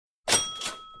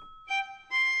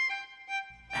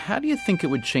how do you think it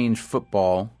would change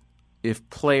football if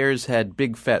players had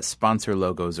big fat sponsor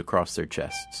logos across their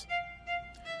chests?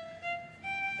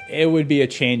 It would be a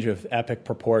change of epic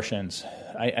proportions.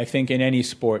 I think in any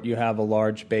sport you have a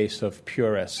large base of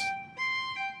purists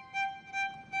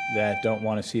that don't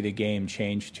want to see the game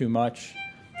change too much,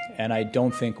 and I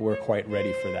don't think we're quite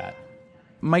ready for that.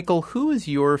 Michael, who is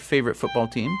your favorite football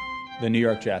team? The New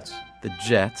York Jets. The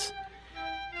Jets.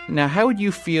 Now, how would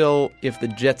you feel if the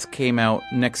Jets came out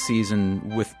next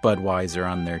season with Budweiser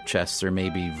on their chests, or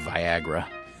maybe Viagra?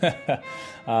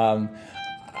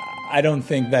 I don't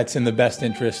think that's in the best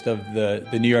interest of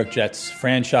the New York Jets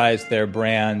franchise, their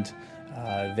brand,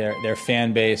 their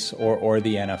fan base, or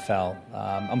the NFL.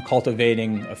 I'm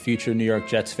cultivating a future New York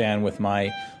Jets fan with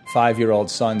my 5-year-old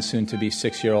son, soon to be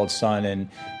 6-year-old son, and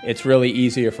it's really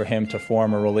easier for him to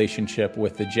form a relationship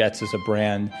with the Jets as a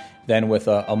brand than with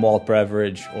a malt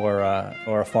beverage or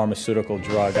a pharmaceutical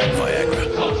drug.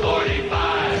 Viagra.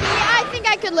 I think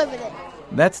I could live with it.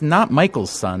 That's not Michael's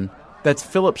son. That's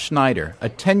Philip Schneider, a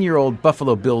 10-year-old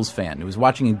Buffalo Bills fan who was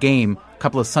watching a game a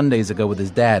couple of Sundays ago with his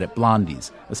dad at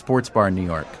Blondie's, a sports bar in New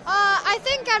York. I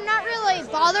think I'm not really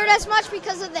bothered as much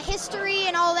because of the history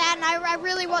and all that, and I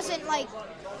really wasn't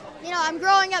I'm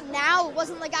growing up now. It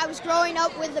wasn't like I was growing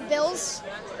up with the Bills.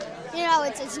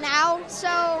 It's now,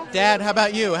 so... Dad, how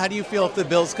about you? How do you feel if the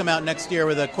Bills come out next year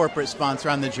with a corporate sponsor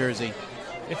on the jersey?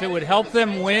 If it would help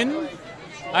them win,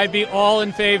 I'd be all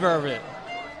in favor of it.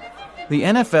 The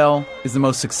NFL is the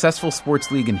most successful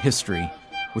sports league in history,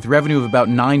 with revenue of about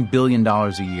 $9 billion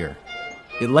a year.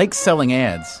 It likes selling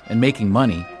ads and making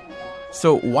money.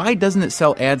 So why doesn't it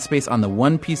sell ad space on the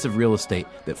one piece of real estate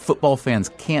that football fans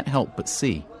can't help but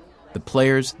see? The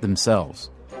players themselves.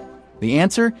 The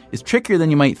answer is trickier than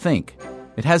you might think.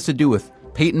 It has to do with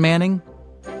Peyton Manning,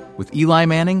 with Eli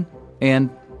Manning, and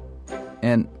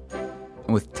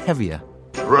with Tevye.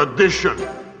 Tradition.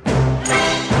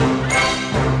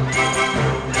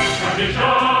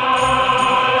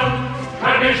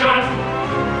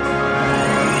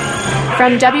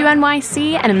 From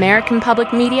WNYC and American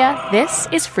Public Media, this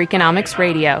is Freakonomics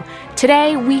Radio.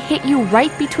 Today, we hit you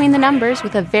right between the numbers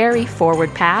with a very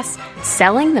forward pass,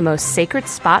 selling the most sacred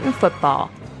spot in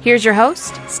football. Here's your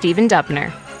host, Stephen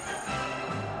Dubner.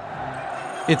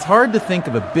 It's hard to think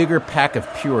of a bigger pack of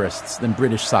purists than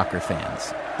British soccer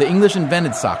fans. The English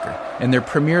invented soccer, and their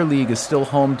Premier League is still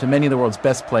home to many of the world's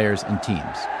best players and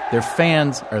teams. Their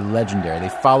fans are legendary. They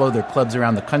follow their clubs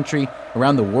around the country,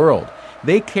 around the world.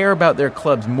 They care about their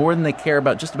clubs more than they care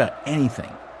about just about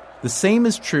anything. The same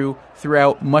is true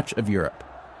throughout much of Europe.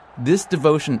 This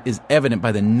devotion is evident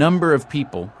by the number of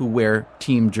people who wear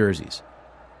team jerseys.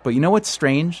 But you know what's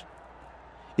strange?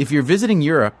 If you're visiting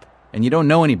Europe and you don't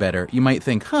know any better, you might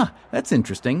think, that's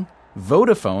interesting.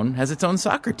 Vodafone has its own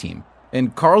soccer team.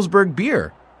 And Carlsberg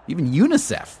Beer, even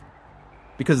UNICEF.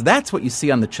 Because that's what you see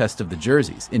on the chest of the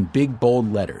jerseys, in big,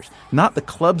 bold letters. Not the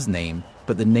club's name,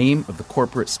 but the name of the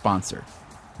corporate sponsor.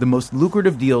 The most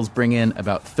lucrative deals bring in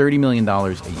about $30 million a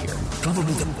year.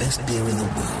 Probably the best beer in the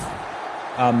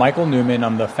world. Michael Newman,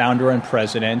 I'm the founder and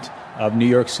president of New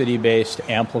York City-based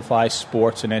Amplify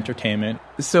Sports and Entertainment.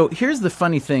 So here's the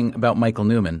funny thing about Michael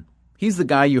Newman. He's the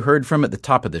guy you heard from at the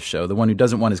top of the show, the one who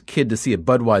doesn't want his kid to see a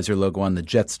Budweiser logo on the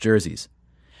Jets jerseys.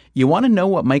 You want to know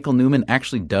what Michael Newman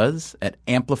actually does at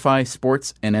Amplify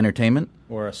Sports and Entertainment?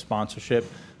 We're a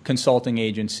sponsorship consulting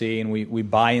agency, and we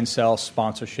buy and sell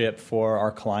sponsorship for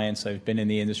our clients. I've been in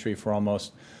the industry for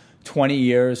almost 20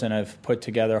 years, and I've put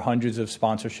together hundreds of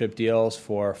sponsorship deals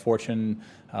for Fortune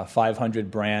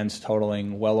 500 brands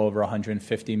totaling well over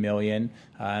 $150 million.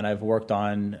 And I've worked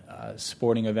on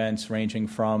sporting events ranging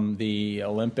from the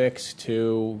Olympics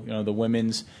to the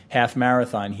women's half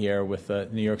marathon here with the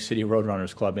New York City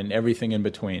Roadrunners Club and everything in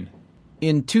between.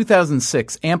 In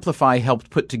 2006, Amplify helped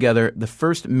put together the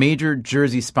first major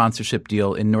jersey sponsorship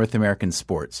deal in North American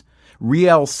sports.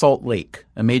 Real Salt Lake,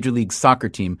 a Major League Soccer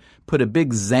team, put a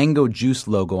big Zango Juice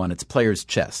logo on its players'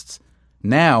 chests.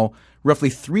 Now, roughly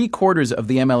 3/4 of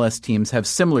the MLS teams have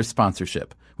similar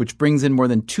sponsorship, which brings in more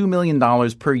than $2 million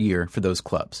per year for those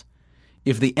clubs.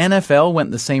 If the NFL went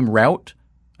the same route,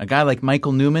 a guy like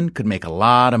Michael Newman could make a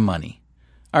lot of money.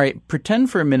 All right,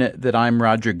 pretend for a minute that I'm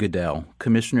Roger Goodell,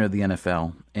 commissioner of the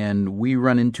NFL, and we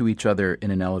run into each other in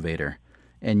an elevator.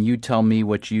 And you tell me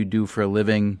what you do for a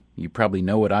living. You probably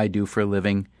know what I do for a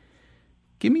living.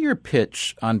 Give me your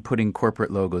pitch on putting corporate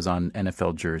logos on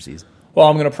NFL jerseys. Well,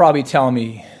 I'm going to probably tell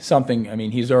me something,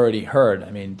 he's already heard.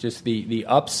 Just the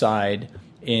upside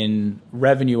in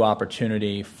revenue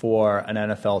opportunity for an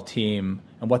NFL team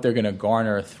and what they're going to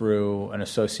garner through an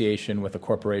association with a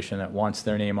corporation that wants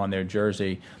their name on their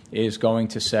jersey is going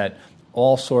to set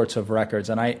all sorts of records.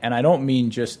 And I don't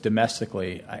mean just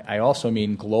domestically. I also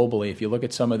mean globally. If you look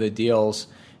at some of the deals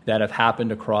that have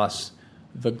happened across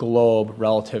the globe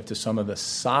relative to some of the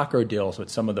soccer deals with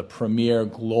some of the premier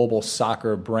global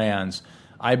soccer brands,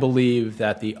 I believe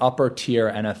that the upper tier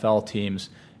NFL teams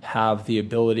have the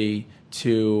ability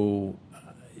to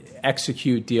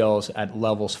execute deals at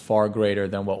levels far greater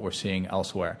than what we're seeing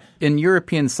elsewhere. In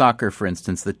European soccer, for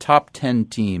instance, the top 10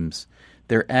 teams,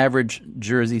 their average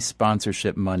jersey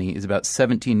sponsorship money is about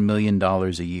 $17 million a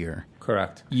year.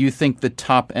 Correct. You think the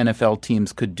top NFL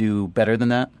teams could do better than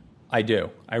that? I do.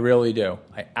 I really do.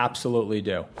 I absolutely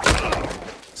do.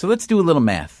 So let's do a little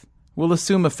math. We'll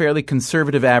assume a fairly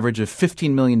conservative average of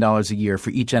 $15 million a year for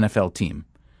each NFL team.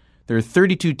 There are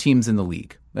 32 teams in the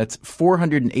league. That's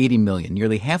 $480 million,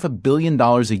 nearly $500 million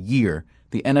a year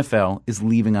the NFL is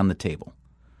leaving on the table.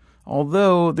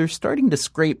 Although they're starting to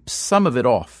scrape some of it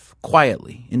off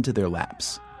quietly into their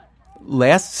laps.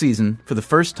 Last season, for the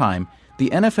first time, the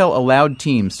NFL allowed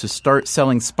teams to start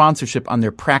selling sponsorship on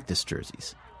their practice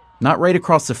jerseys. Not right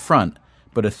across the front,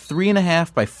 but a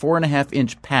 3.5 by 4.5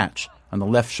 inch patch on the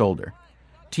left shoulder.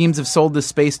 Teams have sold this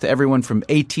space to everyone from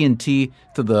AT&T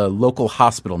to the local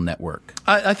hospital network.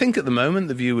 I think at the moment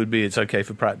the view would be it's okay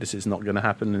for practice. It's not going to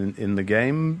happen in the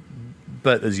game.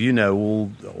 But as you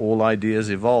know, all ideas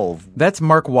evolve. That's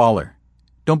Mark Waller.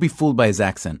 Don't be fooled by his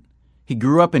accent. He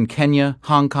grew up in Kenya,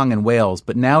 Hong Kong, and Wales,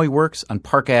 but now he works on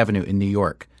Park Avenue in New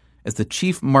York as the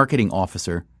chief marketing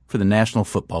officer for the National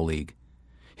Football League.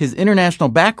 His international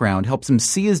background helps him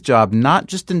see his job not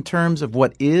just in terms of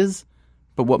what is,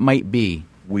 but what might be.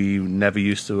 We never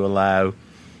used to allow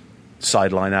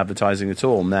sideline advertising at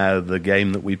all. Now the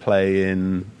game that we play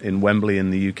in Wembley in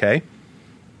the UK,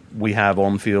 we have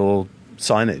on-field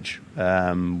signage.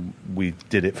 We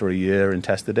did it for a year and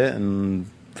tested it, and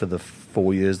for the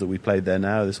 4 years that we played there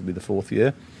now, this will be the 4th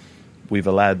year, we've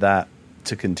allowed that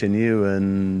to continue,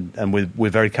 and we're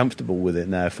very comfortable with it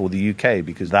now for the UK,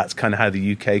 because that's kind of how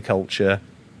the UK culture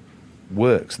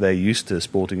works. They're used to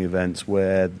sporting events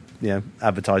where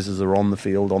advertisers are on the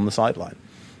field, on the sideline.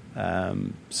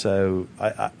 So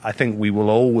I think we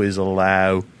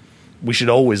should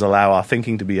always allow our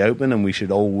thinking to be open, and we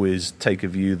should always take a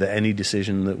view that any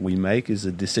decision that we make is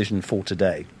a decision for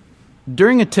today.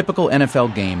 During a typical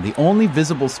NFL game, the only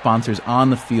visible sponsors on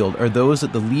the field are those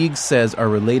that the league says are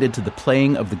related to the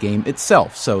playing of the game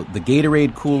itself. So the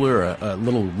Gatorade cooler, a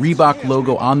little Reebok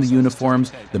logo on the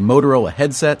uniforms, the Motorola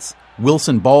headsets,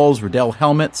 Wilson balls, Riddell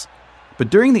helmets. But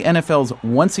during the NFL's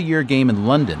once-a-year game in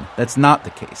London, that's not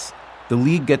the case. The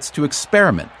league gets to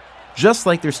experiment, just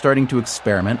like they're starting to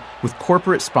experiment with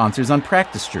corporate sponsors on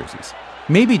practice jerseys.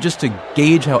 Maybe just to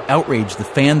gauge how outraged the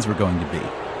fans were going to be.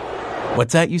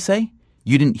 What's that, you say?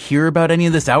 You didn't hear about any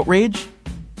of this outrage?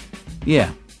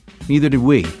 Yeah, neither did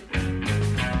we.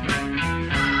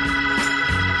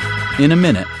 In a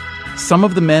minute, some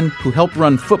of the men who help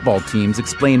run football teams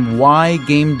explain why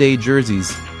game day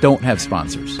jerseys don't have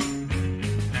sponsors.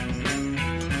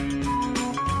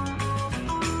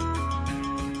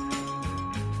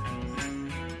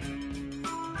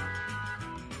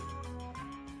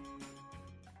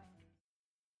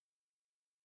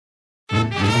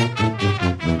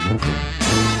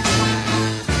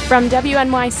 From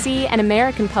WNYC and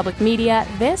American Public Media,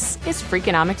 this is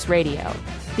Freakonomics Radio.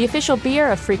 The official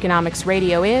beer of Freakonomics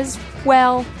Radio is,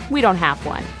 well, we don't have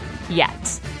one.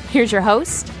 Yet. Here's your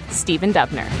host, Stephen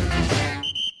Dubner.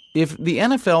 If the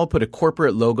NFL put a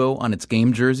corporate logo on its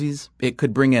game jerseys, it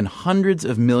could bring in hundreds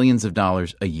of millions of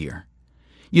dollars a year.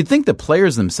 You'd think the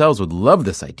players themselves would love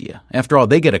this idea. After all,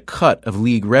 they get a cut of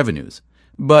league revenues.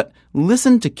 But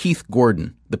listen to Keith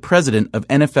Gordon, the president of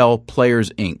NFL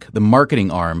Players, Inc., the marketing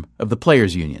arm of the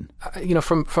Players Union.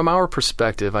 From our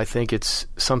perspective, I think it's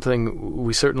something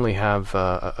we certainly have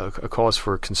a cause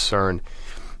for concern.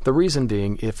 The reason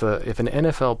being, if an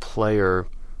NFL player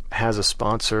has a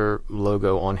sponsor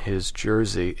logo on his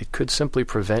jersey, it could simply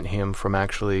prevent him from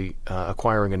actually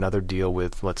acquiring another deal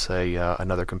with, let's say,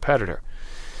 another competitor.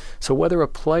 So whether a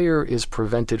player is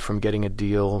prevented from getting a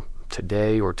deal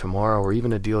today or tomorrow, or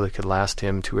even a deal that could last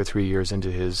him 2 or 3 years into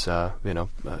his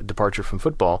departure from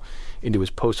football, into his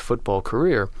post-football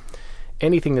career,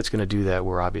 anything that's going to do that,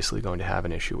 we're obviously going to have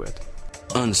an issue with.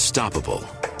 Unstoppable.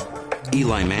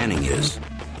 Eli Manning is.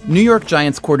 New York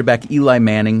Giants quarterback Eli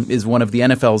Manning is one of the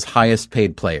NFL's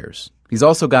highest-paid players. He's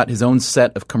also got his own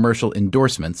set of commercial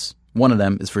endorsements. One of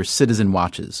them is for Citizen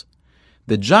watches.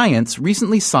 The Giants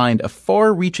recently signed a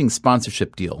far-reaching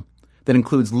sponsorship deal that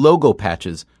includes logo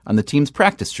patches on the team's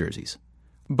practice jerseys.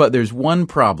 But there's one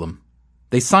problem.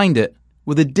 They signed it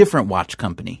with a different watch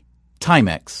company,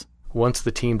 Timex. Once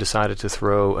the team decided to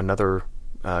throw another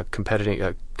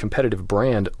competitive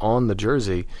brand on the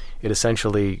jersey, it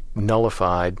essentially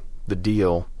nullified the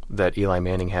deal that Eli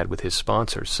Manning had with his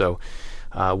sponsors. So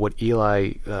what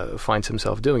Eli finds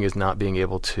himself doing is not being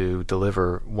able to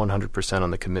deliver 100%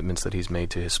 on the commitments that he's made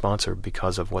to his sponsor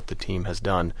because of what the team has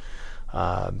done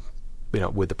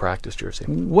with the practice jersey.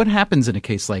 What happens in a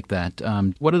case like that?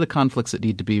 What are the conflicts that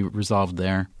need to be resolved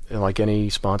there? Like any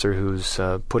sponsor who's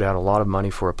put out a lot of money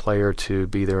for a player to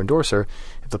be their endorser,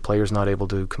 if the player's not able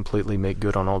to completely make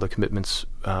good on all the commitments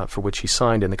for which he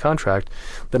signed in the contract,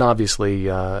 then obviously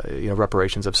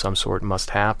reparations of some sort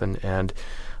must happen. And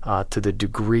to the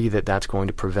degree that that's going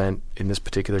to prevent, in this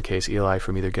particular case, Eli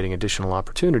from either getting additional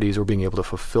opportunities or being able to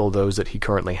fulfill those that he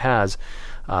currently has,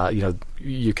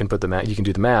 you can do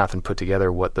the math and put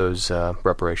together what those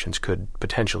reparations could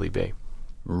potentially be.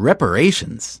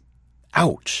 Reparations?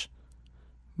 Ouch.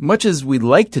 Much as we'd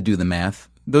like to do the math,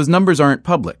 those numbers aren't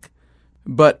public.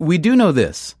 But we do know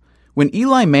this. When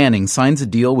Eli Manning signs a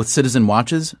deal with Citizen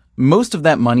Watches, most of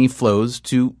that money flows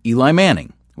to Eli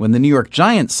Manning. When the New York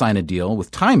Giants sign a deal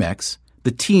with Timex,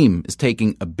 the team is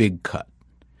taking a big cut.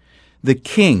 The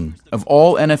king of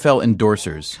all NFL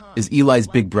endorsers is Eli's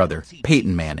big brother,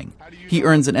 Peyton Manning. He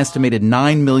earns an estimated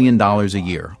 $9 million a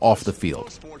year off the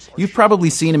field. You've probably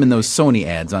seen him in those Sony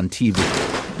ads on TV.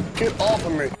 Get off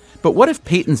of me. But what if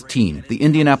Peyton's team, the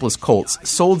Indianapolis Colts,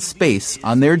 sold space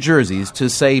on their jerseys to,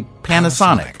 say,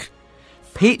 Panasonic?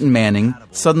 Peyton Manning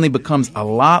suddenly becomes a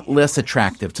lot less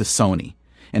attractive to Sony.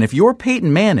 And if you're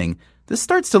Peyton Manning, this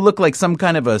starts to look like some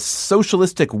kind of a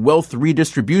socialistic wealth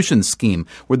redistribution scheme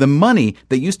where the money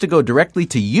that used to go directly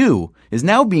to you is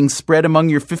now being spread among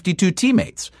your 52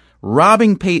 teammates,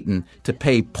 robbing Peyton to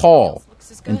pay Paul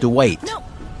and Dwight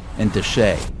and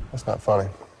Deshae. That's not funny.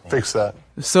 Fix that.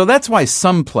 So that's why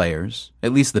some players,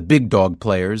 at least the big dog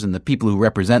players and the people who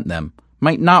represent them,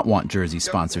 might not want jersey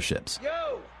sponsorships.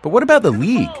 But what about the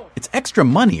league? It's extra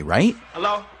money, right?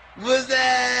 Hello? What's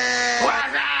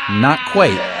that? Not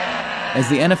quite. As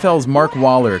the NFL's Mark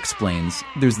Waller explains,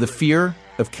 there's the fear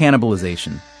of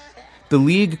cannibalization. The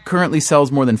league currently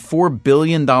sells more than $4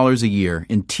 billion a year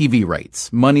in TV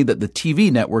rights, money that the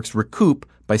TV networks recoup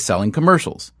by selling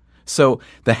commercials. So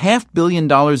the $500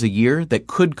 million a year that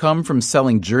could come from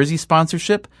selling jersey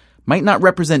sponsorship might not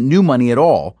represent new money at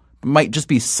all, but might just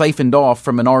be siphoned off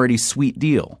from an already sweet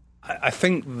deal. I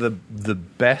think the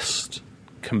best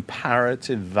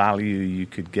comparative value you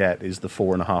could get is the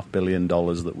 $4.5 billion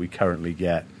that we currently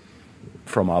get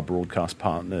from our broadcast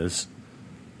partners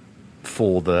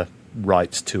for the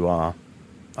rights to our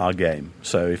game.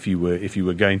 So if you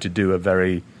were going to do a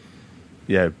very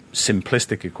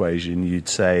simplistic equation, you'd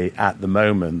say at the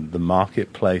moment the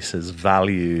marketplace has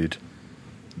valued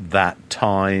that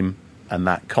time and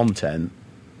that content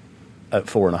at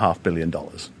 $4.5 billion.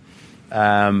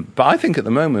 But I think at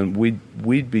the moment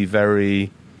we'd be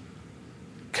very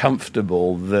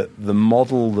comfortable that the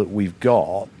model that we've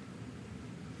got,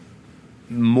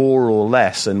 more or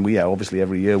less, and we obviously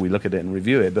every year we look at it and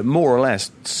review it, but more or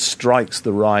less strikes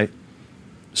the right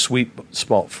sweet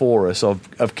spot for us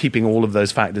of keeping all of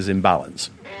those factors in balance.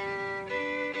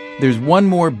 There's one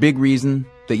more big reason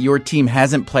that your team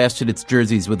hasn't plastered its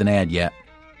jerseys with an ad yet.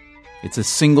 It's a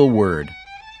single word.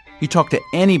 You talk to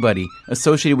anybody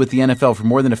associated with the NFL for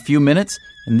more than a few minutes,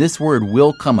 and this word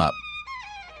will come up.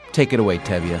 Take it away,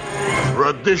 Tevye.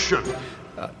 Tradition.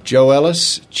 Joe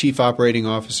Ellis, Chief Operating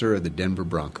Officer of the Denver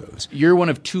Broncos. You're one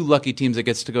of two lucky teams that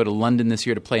gets to go to London this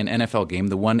year to play an NFL game,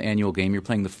 the one annual game. You're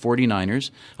playing the 49ers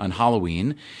on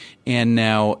Halloween. And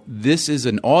now this is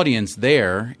an audience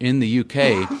there in the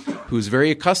UK who's very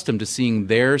accustomed to seeing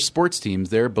their sports teams,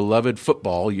 their beloved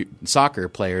football, soccer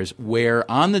players, wear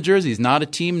on the jerseys not a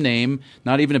team name,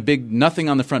 not even a big nothing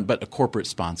on the front, but a corporate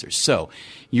sponsor. So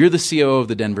you're the COO of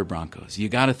the Denver Broncos. You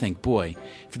got to think, boy,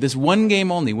 for this one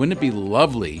game only, wouldn't it be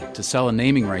lovely to sell a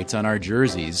naming rights on our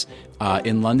jerseys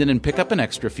in London and pick up an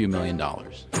extra few $1 million?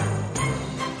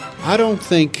 I don't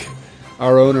think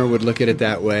our owner would look at it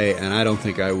that way, and I don't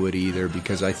think I would either,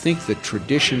 because I think the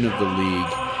tradition of the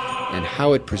league and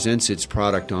how it presents its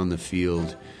product on the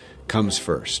field comes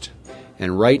first.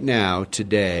 And right now,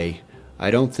 today, I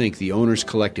don't think the owners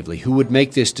collectively, who would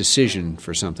make this decision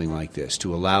for something like this,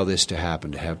 to allow this to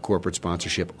happen, to have corporate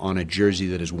sponsorship on a jersey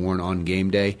that is worn on game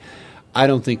day, I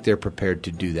don't think they're prepared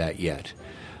to do that yet.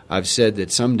 I've said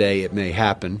that someday it may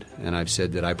happen, and I've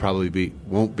said that I probably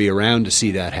won't be around to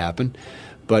see that happen.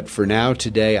 But for now,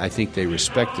 today, I think they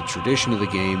respect the tradition of the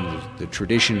game, the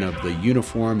tradition of the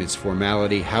uniform, its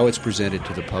formality, how it's presented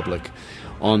to the public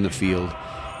on the field.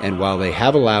 And while they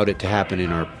have allowed it to happen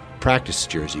in our practice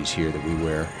jerseys here that we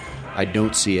wear, I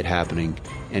don't see it happening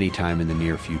anytime in the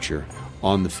near future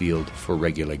on the field for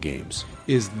regular games.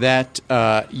 Is that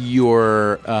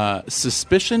your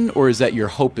suspicion, or is that your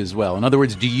hope as well? In other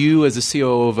words, do you, as a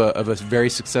CEO of a very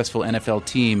successful NFL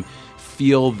team,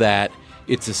 feel that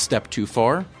it's a step too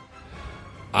far?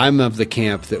 I'm of the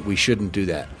camp that we shouldn't do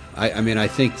that. I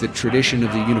think the tradition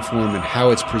of the uniform and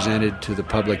how it's presented to the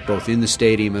public, both in the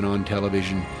stadium and on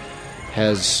television,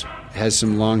 has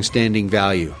some long-standing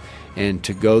value. And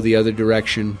to go the other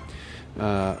direction,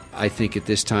 I think at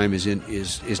this time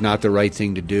is not the right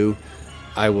thing to do.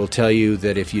 I will tell you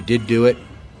that if you did do it,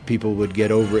 people would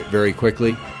get over it very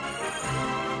quickly.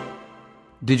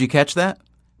 Did you catch that?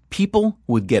 People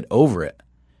would get over it.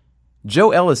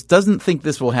 Joe Ellis doesn't think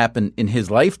this will happen in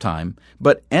his lifetime,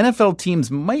 but NFL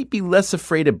teams might be less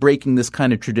afraid of breaking this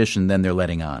kind of tradition than they're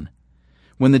letting on.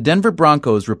 When the Denver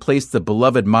Broncos replaced the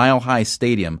beloved Mile High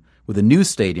Stadium with a new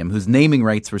stadium whose naming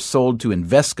rights were sold to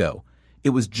Invesco, it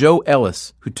was Joe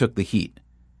Ellis who took the heat.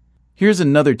 Here's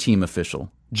another team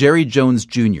official, Jerry Jones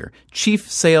Jr., Chief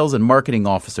Sales and Marketing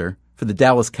Officer for the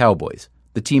Dallas Cowboys,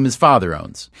 the team his father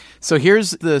owns. So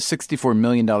here's the $64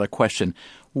 million question.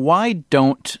 Why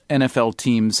don't NFL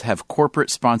teams have corporate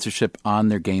sponsorship on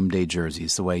their game day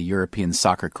jerseys the way European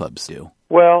soccer clubs do?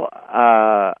 Well,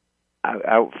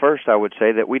 first I would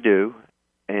say that we do.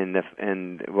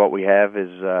 And what we have is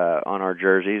on our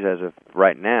jerseys as of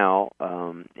right now,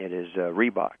 it is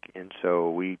Reebok, and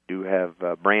so we do have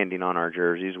branding on our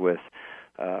jerseys with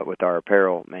our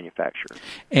apparel manufacturer.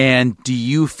 And do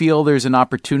you feel there's an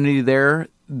opportunity there,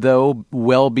 though,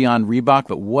 well beyond Reebok?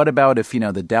 But what about if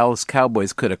the Dallas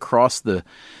Cowboys could, across the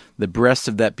breast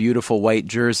of that beautiful white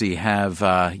jersey, have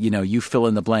you fill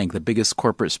in the blank, the biggest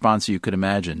corporate sponsor you could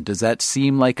imagine? Does that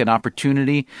seem like an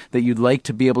opportunity that you'd like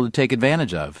to be able to take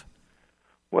advantage of?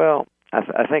 Well,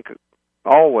 I think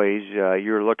always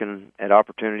you're looking at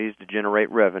opportunities to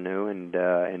generate revenue, and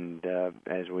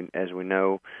as we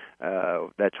know,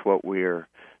 that's what we're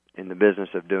in the business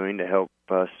of doing to help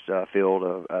us field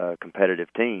a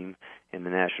competitive team in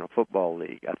the National Football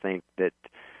League. I think that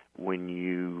when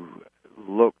you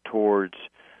look towards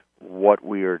what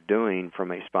we are doing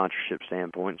from a sponsorship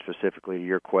standpoint, specifically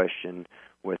your question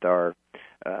with our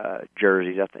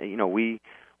jerseys, I think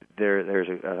there's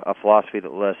a philosophy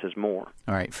that less is more.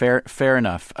 All right, fair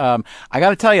enough. I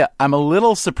got to tell you, I'm a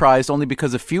little surprised only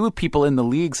because a few people in the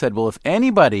league said, well, if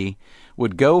anybody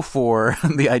would go for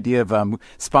the idea of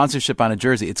sponsorship on a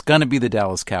jersey, it's going to be the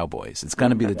Dallas Cowboys. It's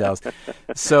going to be the Dallas.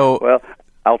 So well,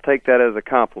 I'll take that as a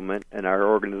compliment, and our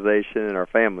organization and our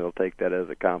family will take that as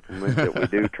a compliment, that we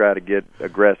do try to get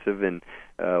aggressive, and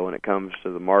when it comes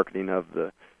to the marketing of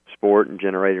the sport and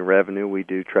generating revenue, we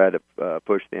do try to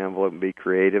push the envelope and be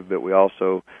creative, but we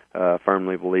also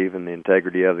firmly believe in the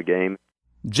integrity of the game.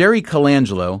 Jerry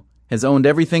Colangelo has owned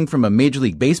everything from a Major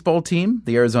League Baseball team,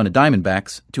 the Arizona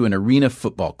Diamondbacks, to an arena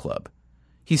football club.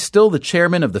 He's still the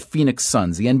chairman of the Phoenix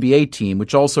Suns, the NBA team,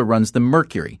 which also runs the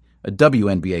Mercury, a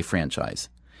WNBA franchise.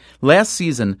 Last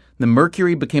season, the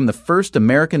Mercury became the first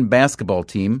American basketball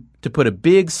team to put a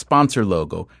big sponsor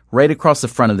logo right across the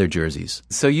front of their jerseys.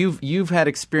 So you've had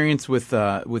experience with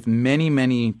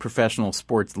many professional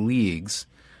sports leagues.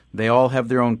 They all have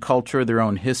their own culture, their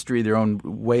own history, their own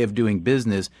way of doing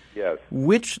business. Yes.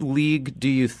 Which league do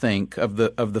you think of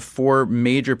the four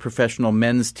major professional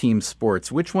men's team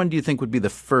sports? Which one do you think would be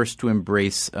the first to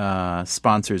embrace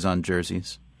sponsors on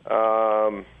jerseys?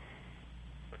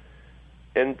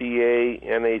 NBA,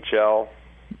 NHL,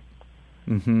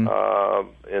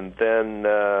 and then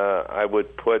I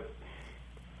would put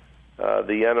the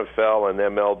NFL and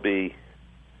MLB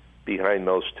behind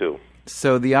those two.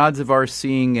 So the odds of our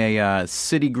seeing a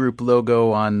Citigroup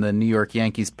logo on the New York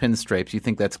Yankees pinstripes, you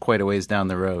think that's quite a ways down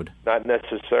the road? Not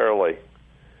necessarily.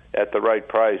 At the right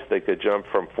price, they could jump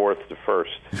from fourth to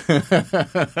first.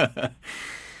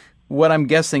 What I'm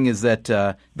guessing is that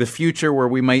the future where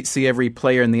we might see every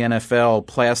player in the NFL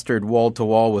plastered wall to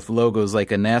wall with logos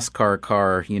like a NASCAR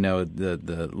car,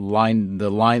 the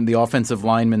offensive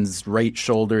lineman's right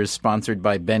shoulder is sponsored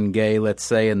by Ben Gay, let's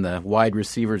say, and the wide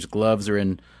receiver's gloves are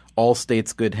in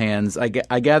Allstate's good hands. I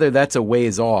gather that's a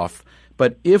ways off.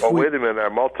 But if wait a minute,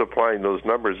 I'm multiplying those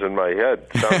numbers in my head.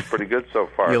 Sounds pretty good so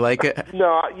far. You like it?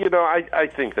 No, I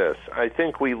think this. I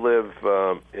think we live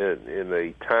in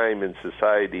a time in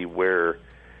society where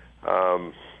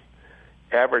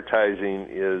advertising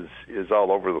is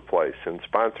all over the place, and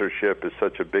sponsorship is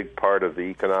such a big part of the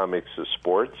economics of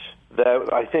sports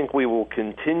that I think we will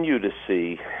continue to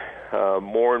see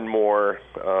more and more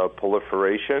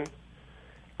proliferation.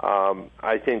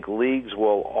 I think leagues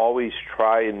will always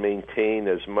try and maintain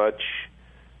as much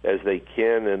as they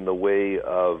can in the way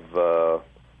of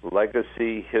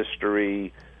legacy,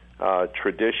 history,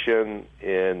 tradition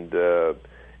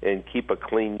and keep a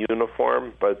clean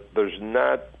uniform. But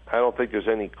I don't think there's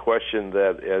any question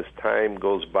that as time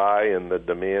goes by and the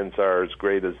demands are as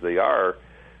great as they are,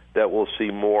 that we'll see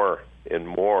more and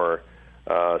more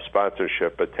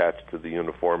sponsorship attached to the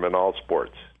uniform in all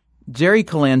sports. Jerry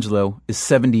Colangelo is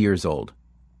 70 years old.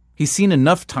 He's seen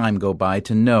enough time go by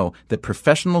to know that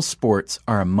professional sports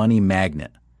are a money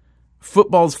magnet.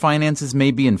 Football's finances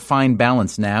may be in fine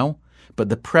balance now, but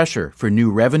the pressure for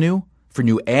new revenue, for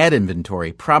new ad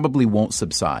inventory, probably won't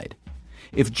subside.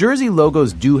 If jersey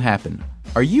logos do happen,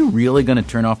 are you really going to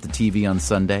turn off the TV on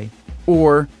Sunday?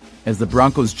 Or, as the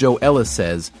Broncos' Joe Ellis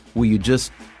says, will you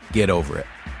just get over it?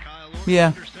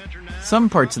 Yeah, some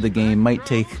parts of the game might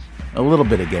take a little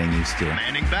bit of getting used to.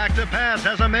 Manning back to pass,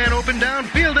 has a man open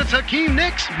downfield. It's Hakeem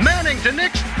Nicks. Manning to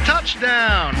Nicks,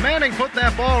 touchdown. Manning put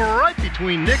that ball right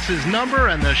between Nicks' number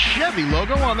and the Chevy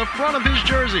logo on the front of his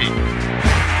jersey.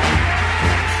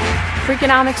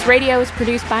 Freakonomics Radio is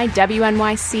produced by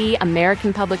WNYC,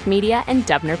 American Public Media, and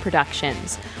Dubner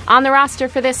Productions. On the roster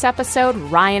for this episode,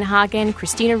 Ryan Hagen,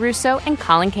 Christina Russo, and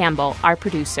Colin Campbell are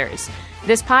producers.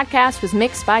 This podcast was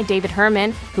mixed by David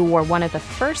Herman, who wore one of the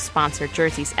first sponsored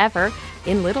jerseys ever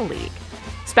in Little League.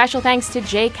 Special thanks to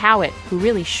Jay Cowett, who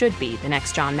really should be the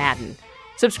next John Madden.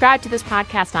 Subscribe to this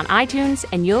podcast on iTunes,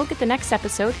 and you'll get the next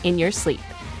episode in your sleep.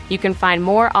 You can find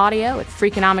more audio at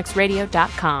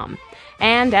Freakonomicsradio.com.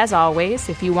 And as always,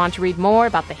 if you want to read more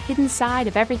about the hidden side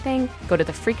of everything, go to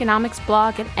the Freakonomics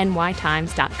blog at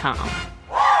nytimes.com.